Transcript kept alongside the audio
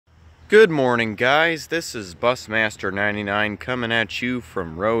Good morning, guys. This is Busmaster99 coming at you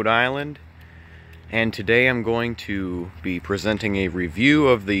from Rhode Island, and today I'm going to be presenting a review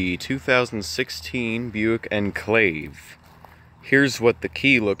of the 2016 Buick Enclave. Here's what the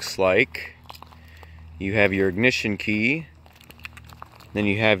key looks like. You have your ignition key, then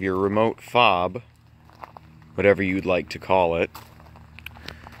you have your remote fob, whatever you'd like to call it.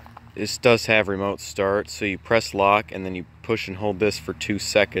 This does have remote start, so you press lock and then you push and hold this for 2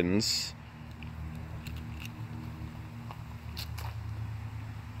 seconds.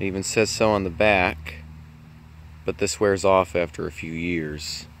 It even says so on the back, but this wears off after a few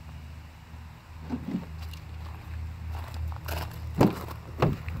years.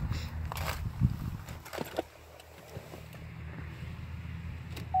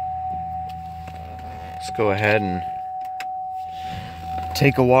 Let's go ahead and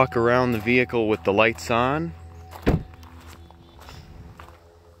take a walk around the vehicle with the lights on.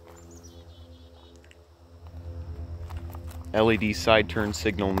 LED side turn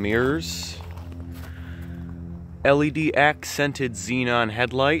signal mirrors. LED accented xenon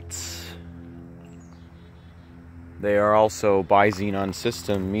headlights. They are also bi-xenon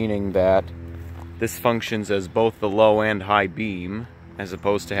system, meaning that this functions as both the low and high beam, as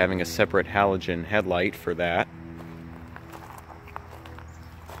opposed to having a separate halogen headlight for that.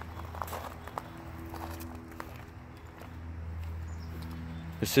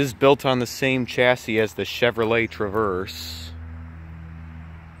 This is built on the same chassis as the Chevrolet Traverse.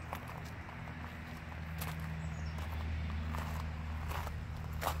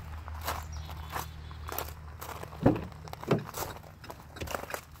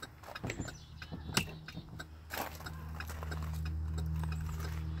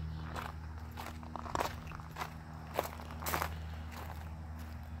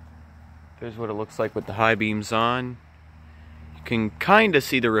 There's what it looks like with the high beams on. You can kind of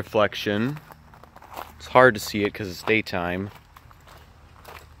see the reflection. It's hard to see it because it's daytime.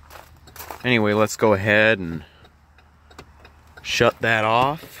 Anyway, let's go ahead and shut that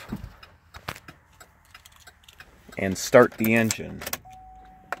off and start the engine.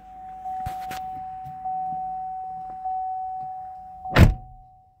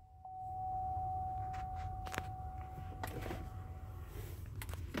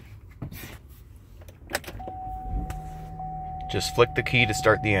 Just flick the key to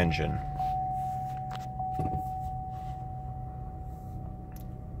start the engine.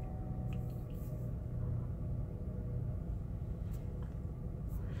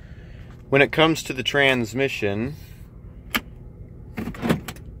 When it comes to the transmission,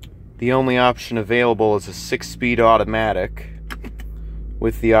 the only option available is a 6-speed automatic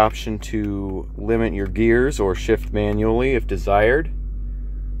with the option to limit your gears or shift manually if desired.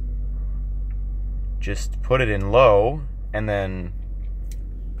 Just put it in low and then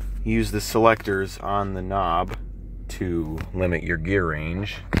use the selectors on the knob to limit your gear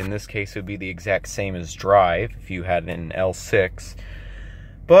range. In this case, it would be the exact same as drive if you had an L6.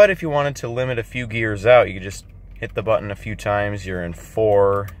 But if you wanted to limit a few gears out, you could just hit the button a few times. You're in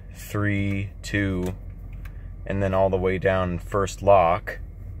 4, 3, 2, and then all the way down first lock.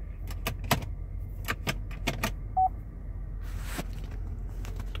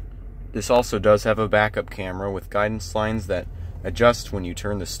 This also does have a backup camera with guidance lines that adjust when you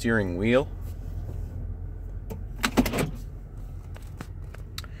turn the steering wheel.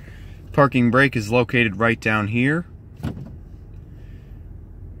 Parking brake is located right down here.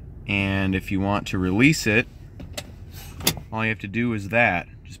 And if you want to release it, all you have to do is that.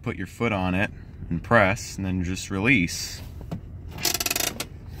 Just put your foot on it and press, and then just release.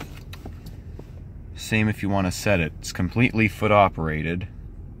 Same if you want to set it. It's completely foot operated.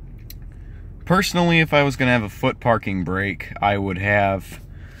 Personally, if I was going to have a foot parking brake, I would have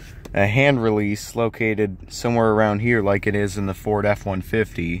a hand release located somewhere around here like it is in the Ford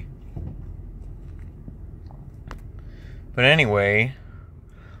F-150. But anyway,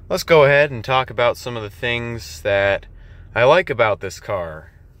 let's go ahead and talk about some of the things that I like about this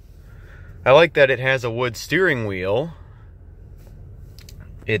car. I like that it has a wood steering wheel.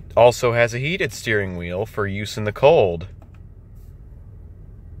 It also has a heated steering wheel for use in the cold.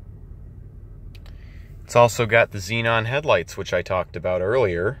 It's also got the xenon headlights, which I talked about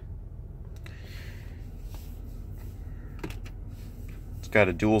earlier. It's got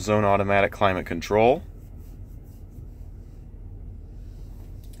a dual zone automatic climate control.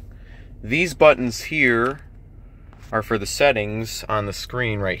 These buttons here are for the settings on the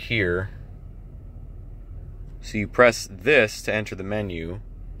screen right here. So you press this to enter the menu.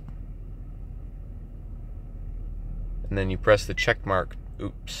 And then you press the check mark.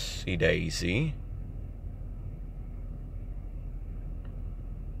 Oopsie daisy.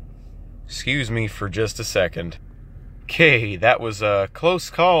 Excuse me for just a second. Okay, that was a close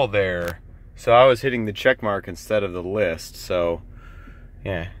call there. So I was hitting the check mark instead of the list, so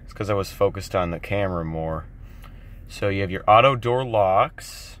yeah, it's because I was focused on the camera more. So you have your auto door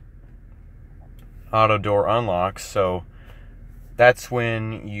locks, auto door unlocks, so that's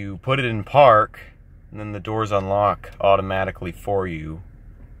when you put it in park and then the doors unlock automatically for you.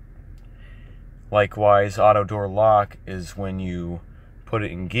 Likewise, auto door lock is when you put it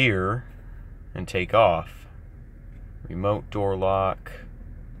in gear and take off. Remote door lock.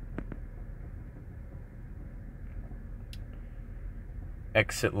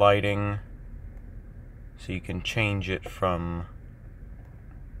 Exit lighting, so you can change it from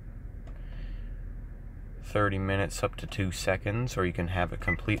 30 minutes up to 2 seconds, or you can have it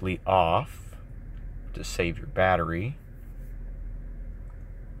completely off to save your battery.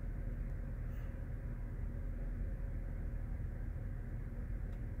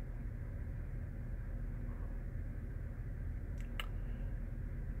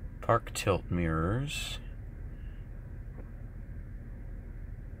 Park tilt mirrors.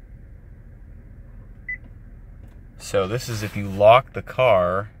 So this is if you lock the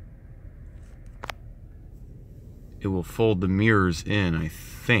car, it will fold the mirrors in, I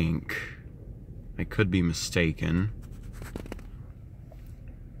think. I could be mistaken.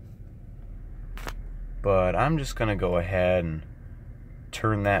 But I'm just gonna go ahead and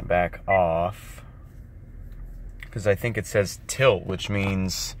turn that back off, because I think it says tilt, which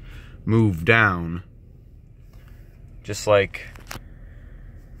means move down. Just like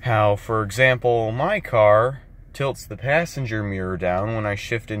how, for example, my car tilts the passenger mirror down when I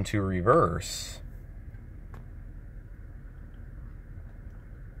shift into reverse.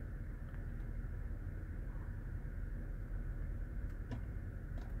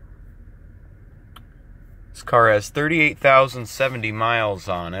 This car has 38,070 miles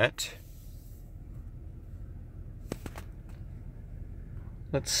on it.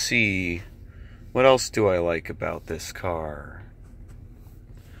 Let's see, what else do I like about this car?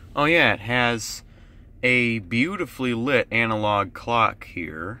 Oh yeah, it has a beautifully lit analog clock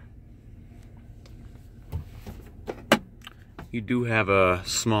here. You do have a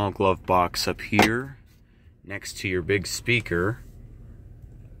small glove box up here next to your big speaker.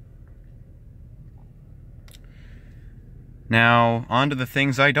 Now, on to the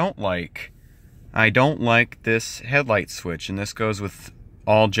things I don't like. I don't like this headlight switch, and this goes with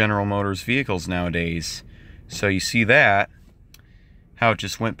all General Motors vehicles nowadays. So you see that, how it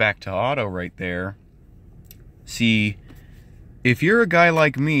just went back to auto right there. See, if you're a guy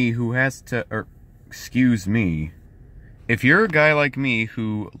like me who has to, if you're a guy like me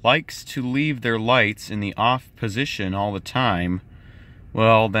who likes to leave their lights in the off position all the time,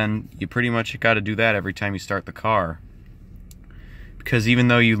 well, then you pretty much got to do that every time you start the car. Because even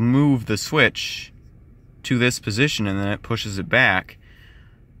though you move the switch to this position and then it pushes it back,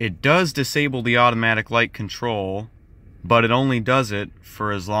 it does disable the automatic light control, but it only does it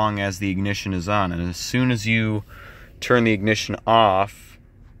for as long as the ignition is on. And as soon as you turn the ignition off,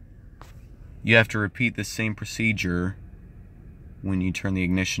 you have to repeat the same procedure when you turn the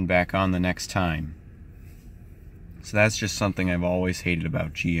ignition back on the next time. So that's just something I've always hated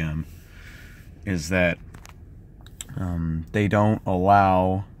about GM, is that they don't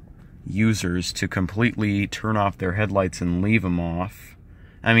allow users to completely turn off their headlights and leave them off.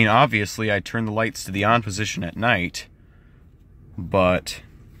 I mean, obviously I turn the lights to the on position at night, but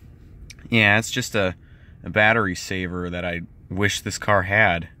yeah, it's just a battery saver that I wish this car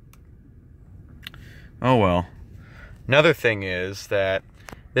had. Oh well. Another thing is that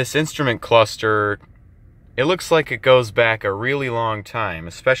this instrument cluster, it looks like it goes back a really long time,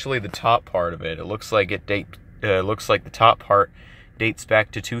 especially the top part of it. It looks like the top part dates back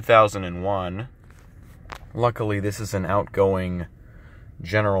to 2001. Luckily, this is an outgoing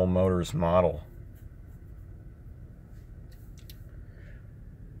General Motors model.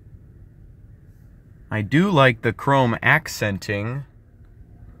 I do like the chrome accenting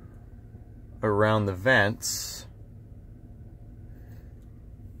around the vents.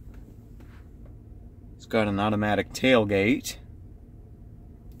 It's got an automatic tailgate,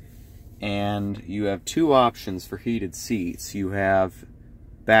 and you have two options for heated seats. You have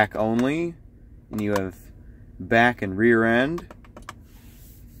back only, and you have back and rear end.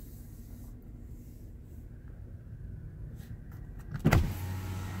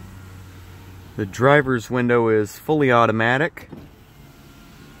 The driver's window is fully automatic.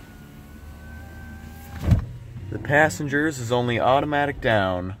 The passenger's is only automatic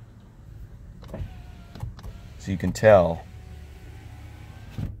down, so you can tell.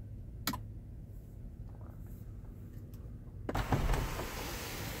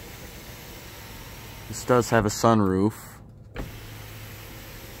 This does have a sunroof.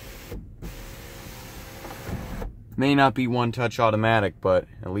 May not be one-touch automatic, but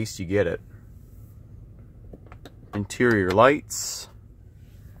at least you get it. Interior lights.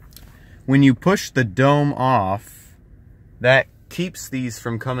 When you push the dome off, that keeps these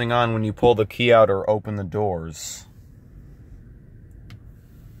from coming on when you pull the key out or open the doors.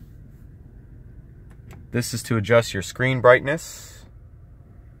 This is to adjust your screen brightness.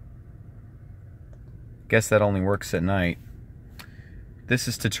 Guess that only works at night. This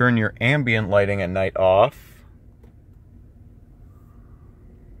is to turn your ambient lighting at night off.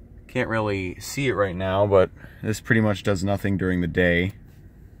 Can't really see it right now, but this pretty much does nothing during the day.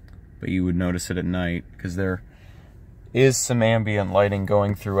 But you would notice it at night, because there is some ambient lighting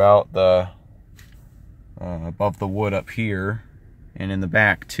going throughout the above the wood up here, and in the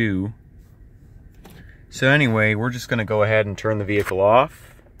back too. So anyway, we're just going to go ahead and turn the vehicle off.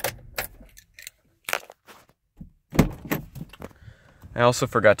 I also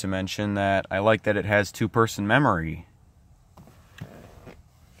forgot to mention that I like that it has two-person memory.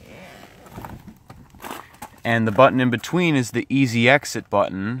 And the button in between is the easy exit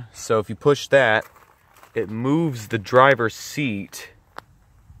button. So if you push that, it moves the driver's seat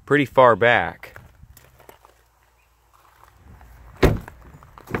pretty far back.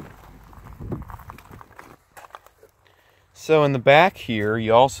 So in the back here,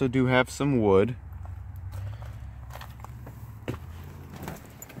 you also do have some wood.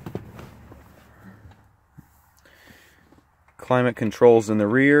 Climate controls in the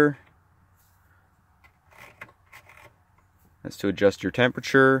rear. That's to adjust your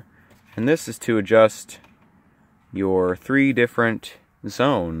temperature, and this is to adjust your 3 different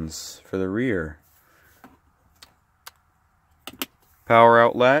zones for the rear. Power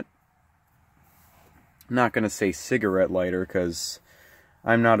outlet. I'm not going to say cigarette lighter because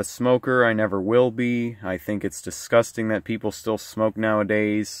I'm not a smoker, I never will be. I think it's disgusting that people still smoke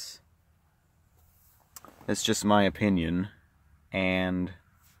nowadays. It's just my opinion, and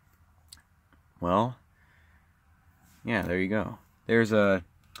well, yeah, there you go. There's a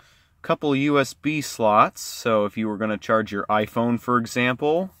couple USB slots, so if you were going to charge your iPhone, for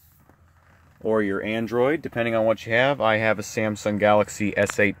example, or your Android, depending on what you have. I have a Samsung Galaxy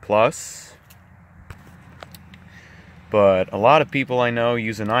S8 Plus, but a lot of people I know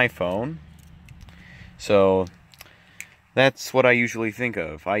use an iPhone, so that's what I usually think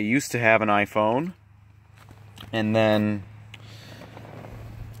of. I used to have an iPhone, and then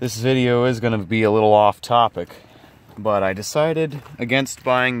this video is going to be a little off topic. But I decided against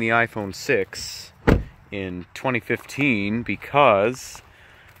buying the iPhone 6 in 2015 because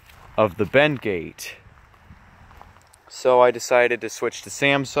of the bend gate. So I decided to switch to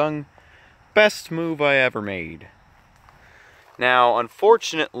Samsung. Best move I ever made. Now,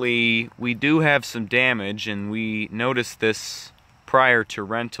 unfortunately, we do have some damage, and we noticed this prior to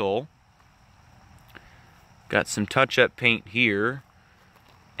rental. Got some touch-up paint here,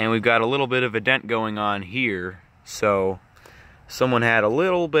 and we've got a little bit of a dent going on here. So, someone had a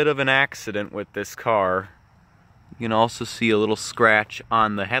little bit of an accident with this car. You can also see a little scratch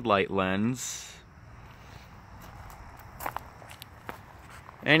on the headlight lens.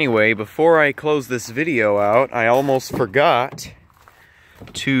 Anyway, before I close this video out, I almost forgot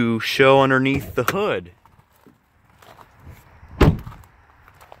to show underneath the hood.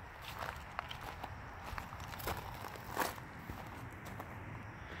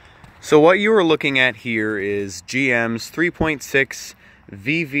 So what you are looking at here is GM's 3.6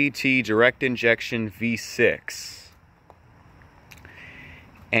 VVT direct injection V6.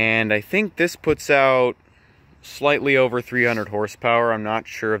 And I think this puts out slightly over 300 horsepower. I'm not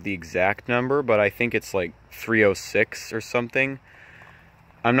sure of the exact number, but I think it's like 306 or something.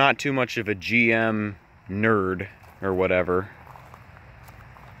 I'm not too much of a GM nerd or whatever,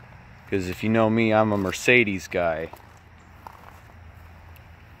 because if you know me, I'm a Mercedes guy.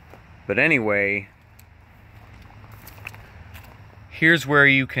 But anyway, here's where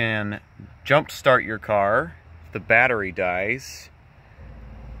you can jump start your car if the battery dies.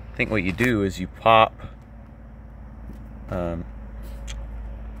 I think what you do is you pop,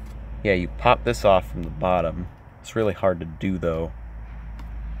 you pop this off from the bottom. It's really hard to do though,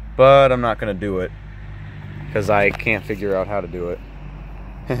 but I'm not going to do it because I can't figure out how to do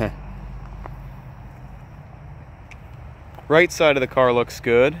it. Right side of the car looks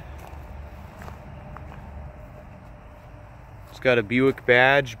good. It's got a Buick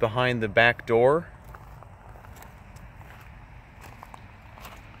badge behind the back door.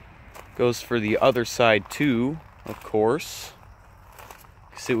 Goes for the other side too, of course,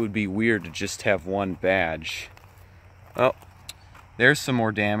 because it would be weird to just have one badge. Oh, There's some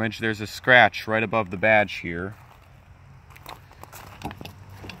more damage. There's a scratch right above the badge here.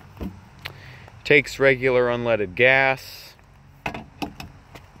 Takes regular unleaded gas. I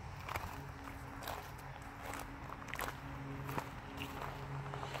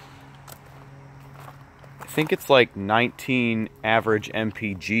think it's like 19 average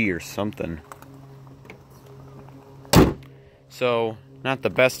MPG or something. So, not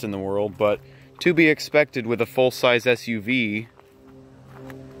the best in the world, but to be expected with a full-size SUV.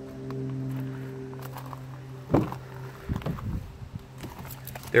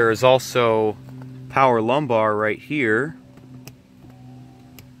 There is also power lumbar right here.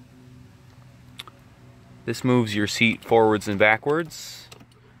 This moves your seat forwards and backwards.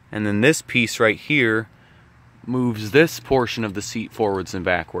 And then this piece right here moves this portion of the seat forwards and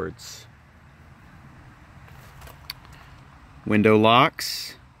backwards. Window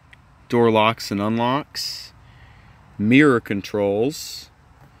locks, door locks and unlocks, mirror controls.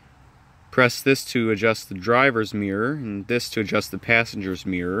 Press this to adjust the driver's mirror and this to adjust the passenger's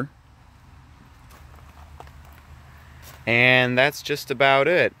mirror. And that's just about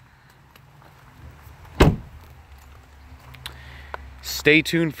it. Stay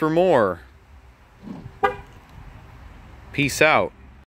tuned for more. Peace out.